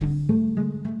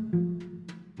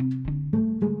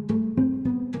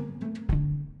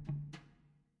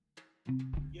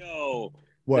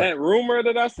What? That rumor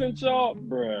that I sent y'all,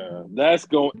 bruh, that's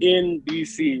going in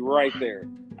DC right there.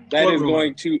 That What is rumor?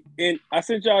 going to end. I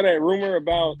sent y'all that rumor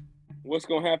about what's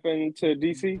going to happen to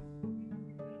DC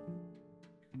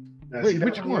Wait,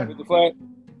 which one? with the Flash.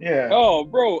 Yeah. Oh,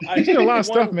 bro, You did a lot of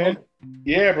stuff, man.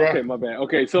 Yeah, bro. Okay, my bad.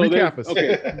 Okay, so Recap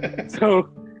us. so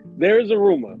there's a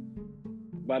rumor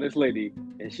by this lady,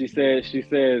 and she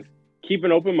says keep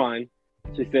an open mind.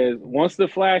 She says once the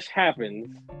Flash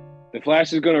happens, the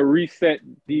Flash is going to reset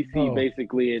DC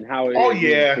basically and how it. Oh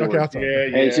yeah. Okay, I'll talk. Yeah.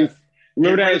 And she remember Get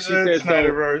rid that of she the said so.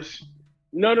 Snyderverse.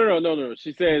 No.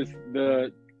 She says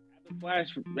the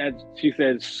Flash. She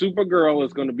says Supergirl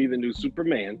is going to be the new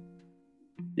Superman.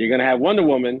 You're going to have Wonder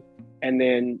Woman, and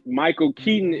then Michael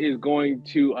Keaton is going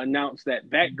to announce that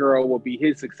Batgirl will be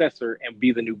his successor and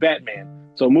be the new Batman.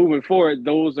 So moving forward,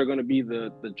 those are going to be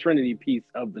the Trinity piece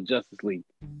of the Justice League.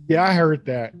 Yeah, I heard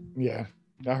that. Yeah,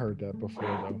 I heard that before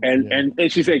though.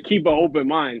 And she said keep an open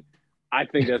mind. I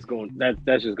think that's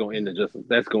just going into Justice.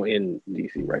 That's going in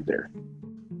DC right there.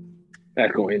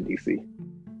 That's going in DC.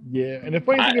 Yeah, and the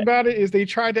funny thing about it is they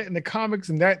tried that in the comics,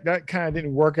 and that kind of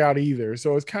didn't work out either.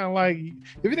 So it's kind of like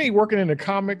if it ain't working in the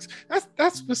comics,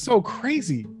 that's what's so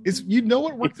crazy. It's it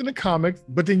works in the comics,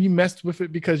 but then you messed with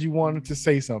it because you wanted to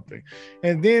say something,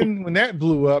 and then when that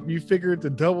blew up, you figured to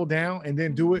double down and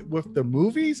then do it with the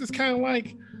movies. It's kind of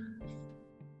like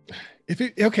if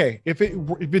it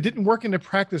didn't work in the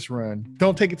practice run,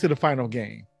 don't take it to the final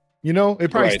game.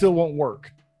 It probably still won't work.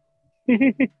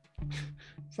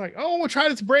 It's like, oh, we'll try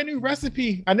this brand new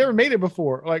recipe. I never made it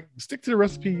before. Like, stick to the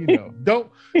recipe,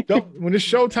 Don't when it's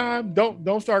showtime,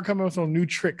 don't start coming with some new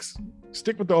tricks.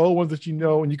 Stick with the old ones that you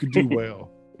know and you can do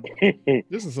well.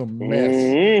 This is a mess.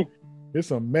 Mm-hmm.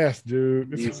 It's a mess,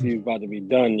 dude. DC's about to be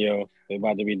done, yo. They're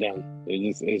about to be done.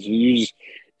 You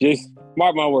just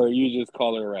mark my word. You just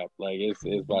call it a wrap. Like it's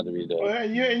about to be done.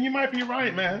 Well, yeah, and you might be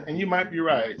right, man. And you might be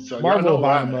right. So Marvel will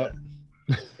buy them up.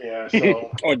 Yeah.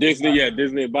 So or Disney,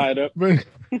 Disney buy it up.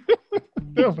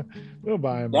 They'll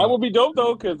buy them. That would be dope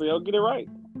though, because they'll get it right.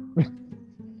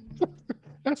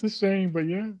 That's a shame, but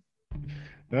yeah,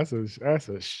 that's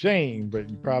a shame, but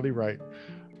you're probably right.